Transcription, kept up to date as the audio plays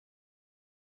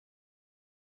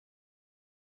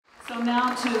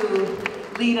Now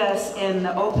to lead us in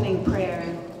the opening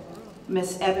prayer,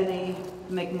 Miss Ebony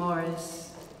McMorris.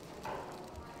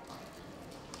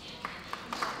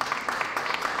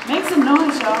 Make some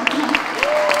noise, y'all.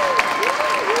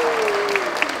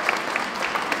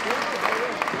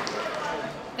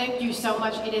 Thank you so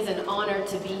much. It is an honor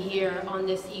to be here on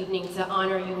this evening to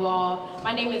honor you all.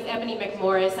 My name is Ebony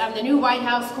McMorris. I'm the new White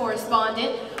House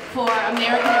correspondent for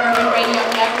American Urban Radio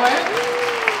Network.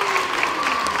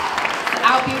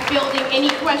 I'll be fielding any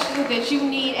questions that you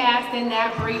need asked in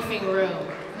that briefing room.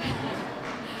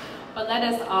 But let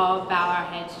us all bow our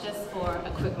heads just for a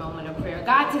quick moment of prayer.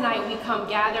 God, tonight we come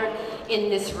gathered in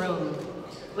this room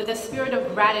with a spirit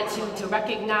of gratitude to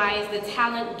recognize the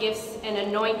talent, gifts, and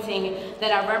anointing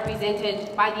that are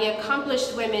represented by the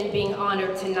accomplished women being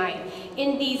honored tonight.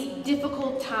 In these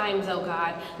difficult times, oh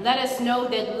God, let us know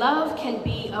that love can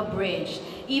be a bridge,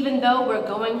 even though we're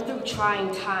going through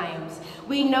trying times.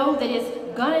 We know that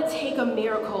it's gonna take a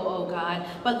miracle, oh God,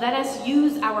 but let us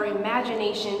use our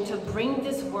imagination to bring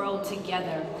this world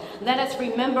together. Let us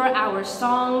remember our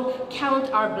song,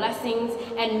 count our blessings,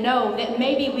 and know that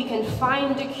maybe we can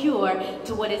find a cure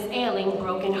to what is ailing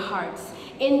broken hearts.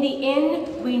 In the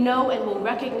end, we know and will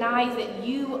recognize that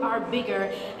you are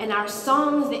bigger, and our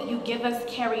songs that you give us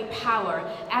carry power.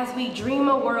 As we dream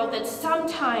a world that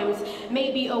sometimes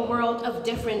may be a world of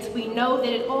difference, we know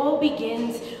that it all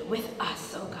begins with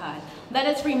us, oh God. Let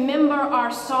us remember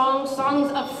our songs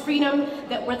of freedom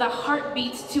that were the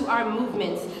heartbeats to our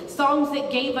movements, songs that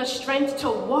gave us strength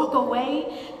to walk away,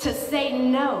 to say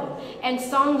no, and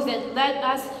songs that led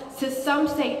us to some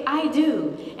say I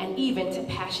do, and even to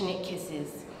passionate kisses.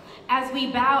 As we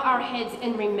bow our heads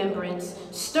in remembrance,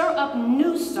 stir up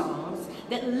new songs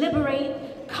that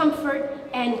liberate, comfort,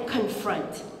 and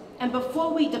confront. And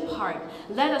before we depart,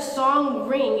 let a song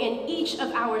ring in each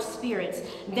of our spirits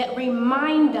that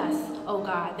remind us, oh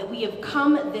God, that we have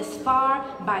come this far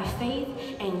by faith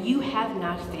and you have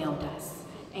not failed us.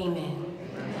 Amen.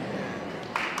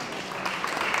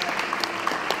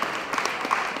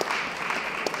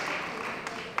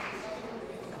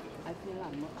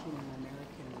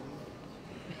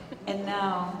 And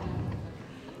now,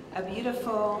 a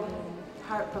beautiful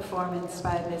harp performance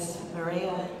by Miss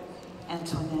Maria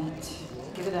Antoinette.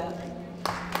 Give it up.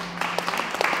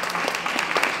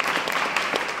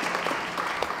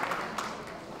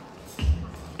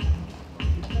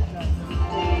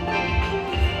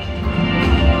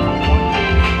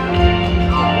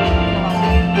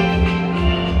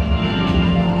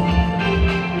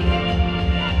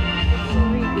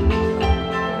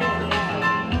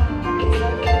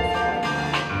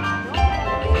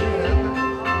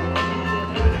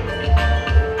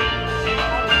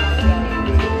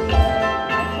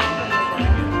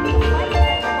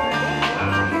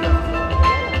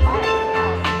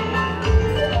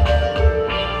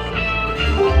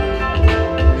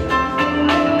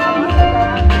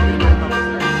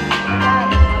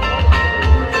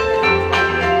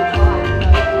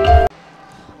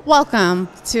 Welcome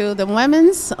to the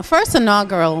first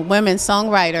inaugural Women's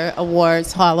Songwriter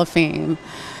Awards Hall of Fame.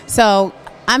 So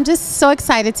I'm just so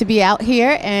excited to be out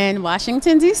here in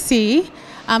Washington, D.C.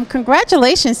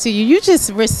 Congratulations to you. You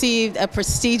just received a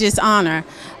prestigious honor.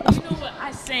 You know what?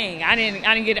 I sang. I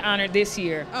didn't get honored this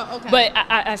year. Oh, okay. But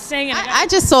I sang. And I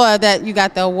just saw that you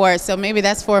got the award, so maybe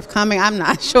that's forthcoming. I'm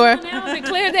not sure. Now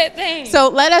declare that thing. So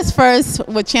let us first,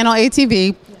 with Channel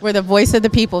ATV, we're the voice of the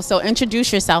people. So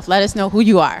introduce yourself. Let us know who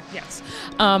you are. Yes.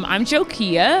 I'm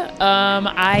Jokia.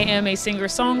 I am a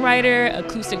singer-songwriter,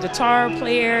 acoustic guitar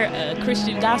player, a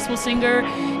Christian gospel singer,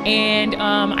 and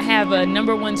I have a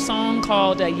 #1 song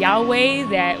called Yahweh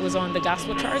that was on the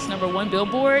gospel charts, #1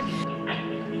 Billboard.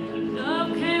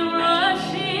 Love came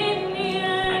rushing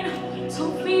in,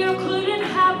 so fear couldn't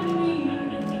have me.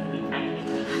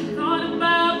 I thought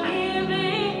about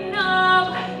giving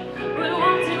up, but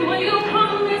wanted what you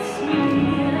promised me.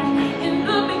 In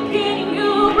the beginning,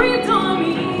 you breathed on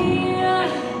me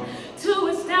to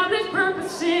establish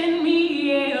purpose in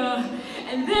me.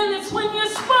 And then that's when you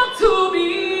spoke to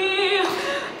me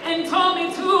and told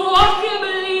me to walk and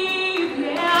believe.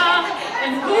 Yeah,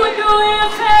 and who would do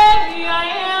it?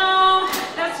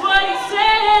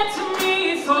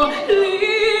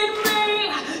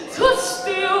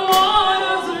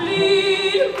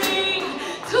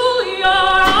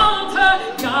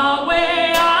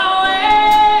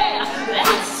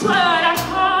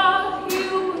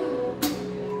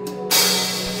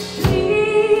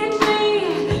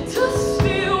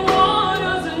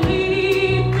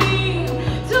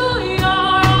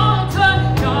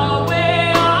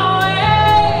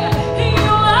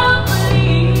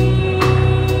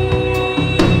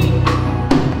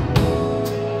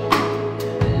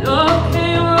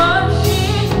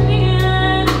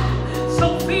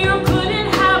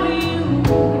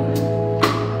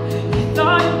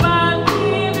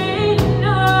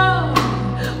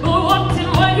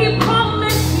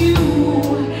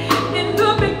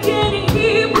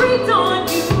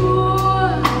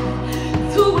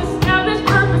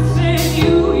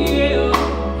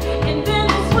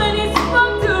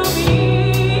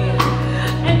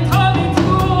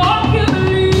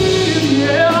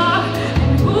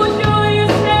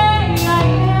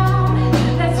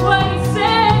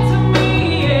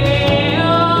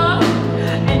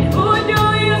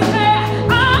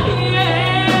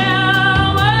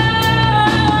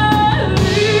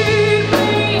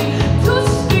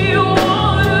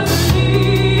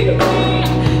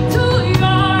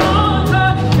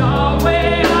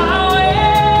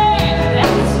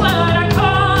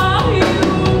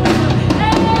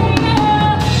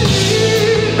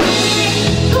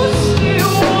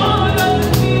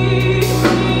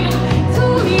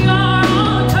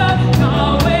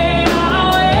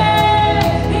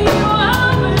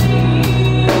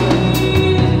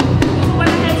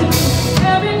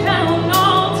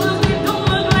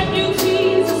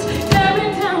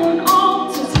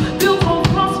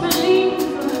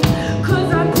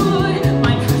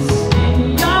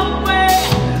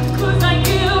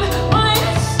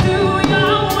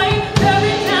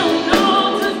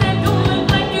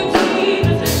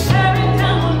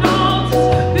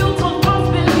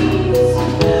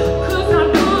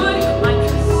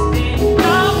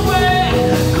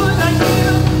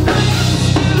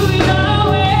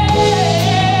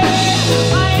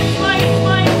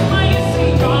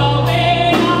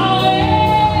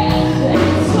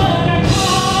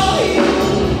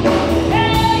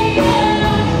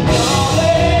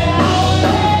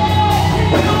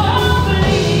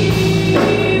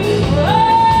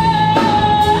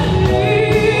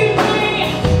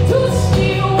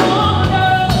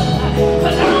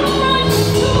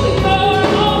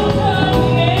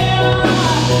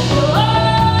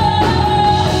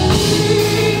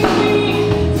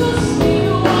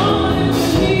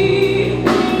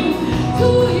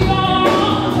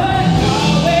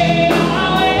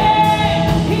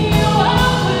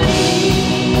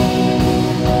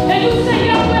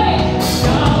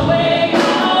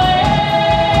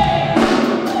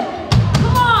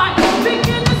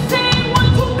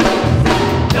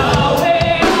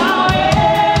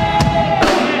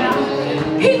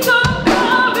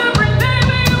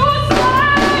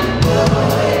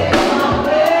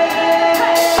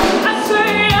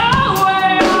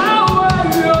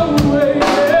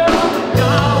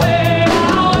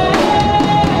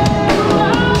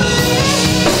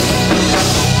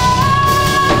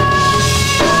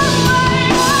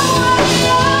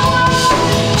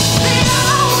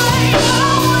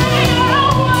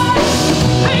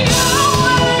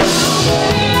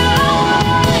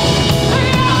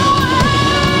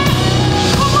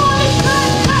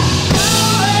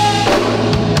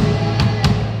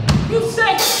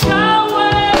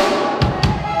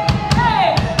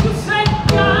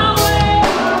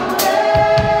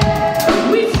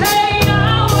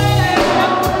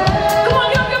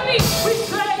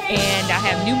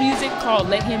 called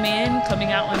Let Him In,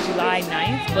 coming out on July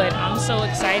 9th. But I'm so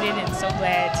excited and so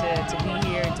glad to be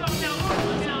here and to be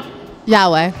here.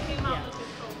 Yahweh.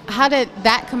 How did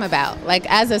that come about? Like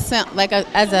as a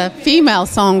female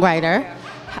songwriter,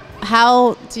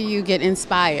 how do you get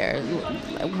inspired?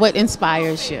 What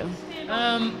inspires you?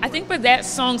 I think for that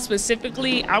song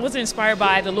specifically, I was inspired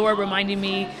by the Lord reminding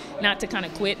me not to kind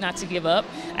of quit, not to give up.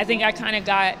 I think I kind of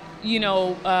got,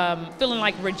 feeling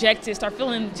like rejected, start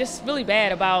feeling just really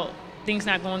bad about things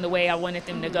not going the way I wanted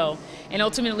them to go. And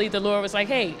ultimately the Lord was like,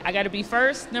 hey, I got to be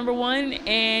first, number one,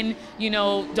 and,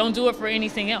 don't do it for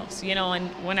anything else,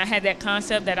 And when I had that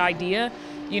concept, that idea,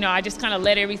 I just kind of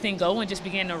let everything go and just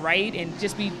began to write and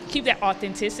just keep that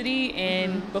authenticity.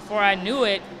 And before I knew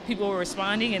it, people were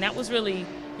responding, and that was really,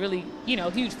 really,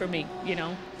 huge for me,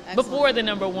 Excellent. Before the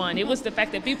number one. It was the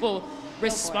fact that people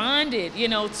responded,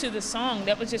 to the song.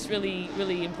 That was just really,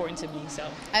 really important to me. So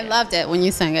I loved it when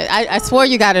you sang it. I swore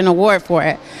you got an award for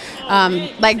it.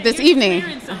 Like this evening.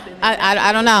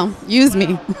 I don't know. Use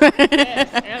me. Yes,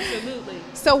 absolutely.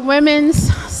 So Women's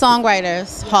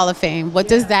Songwriters Hall of Fame, what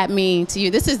does that mean to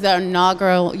you? This is the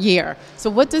inaugural year.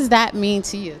 So what does that mean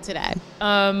to you today?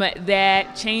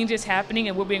 That change is happening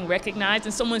and we're being recognized,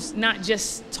 and someone's not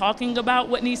just talking about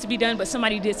what needs to be done, but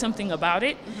somebody did something about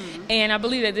it. And I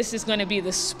believe that this is going to be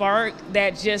the spark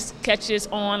that just catches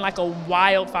on like a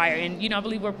wildfire. And, I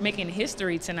believe we're making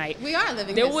history tonight. We are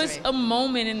living history. There was a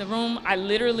moment in the room I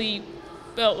literally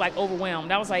felt like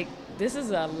overwhelmed. I was like, this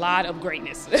is a lot of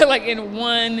greatness, like in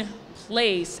one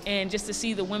place. And just to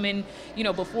see the women,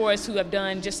 before us who have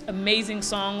done just amazing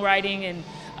songwriting, and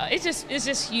it's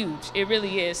just huge. It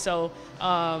really is. So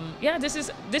this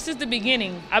is the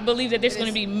beginning. I believe that there's going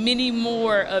to be many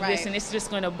more of this, and it's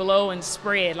just going to blow and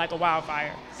spread like a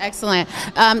wildfire. Excellent.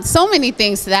 So many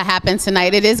things that happened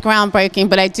tonight. It is groundbreaking,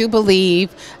 but I do believe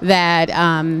that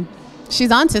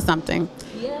she's onto something.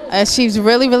 She's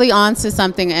really, really on to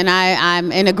something, and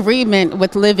I'm in agreement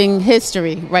with living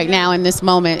history right now in this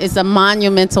moment. It's a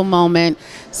monumental moment.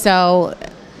 So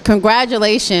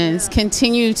congratulations.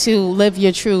 Continue to live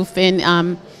your truth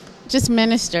and just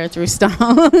minister through stuff.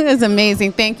 It's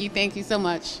amazing. Thank you so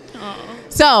much.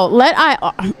 So let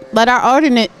our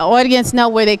audience know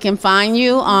where they can find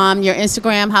you, your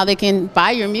Instagram, how they can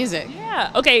buy your music.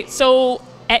 Yeah, okay, so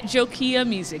at Jokia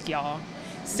Music, y'all.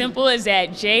 Simple as that,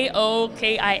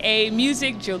 Jokia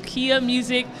Music, Jokia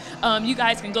Music. You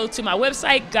guys can go to my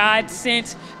website,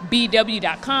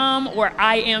 godsentbw.com, or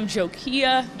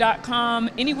iamjokia.com.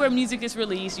 Anywhere music is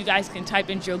released, you guys can type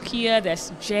in Jokia,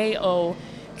 that's Jokia.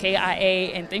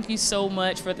 And thank you so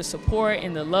much for the support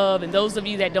and the love. And those of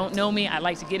you that don't know me, I'd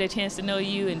like to get a chance to know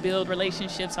you and build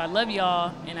relationships. So I love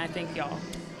y'all, and I thank y'all.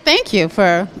 Thank you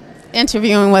for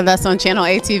interviewing with us on Channel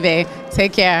ATv.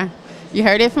 Take care. You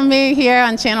heard it from me here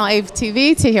on Channel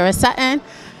ATv, Taheerah-Sutton.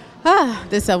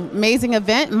 This amazing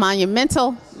event,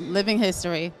 monumental, living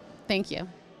history. Thank you.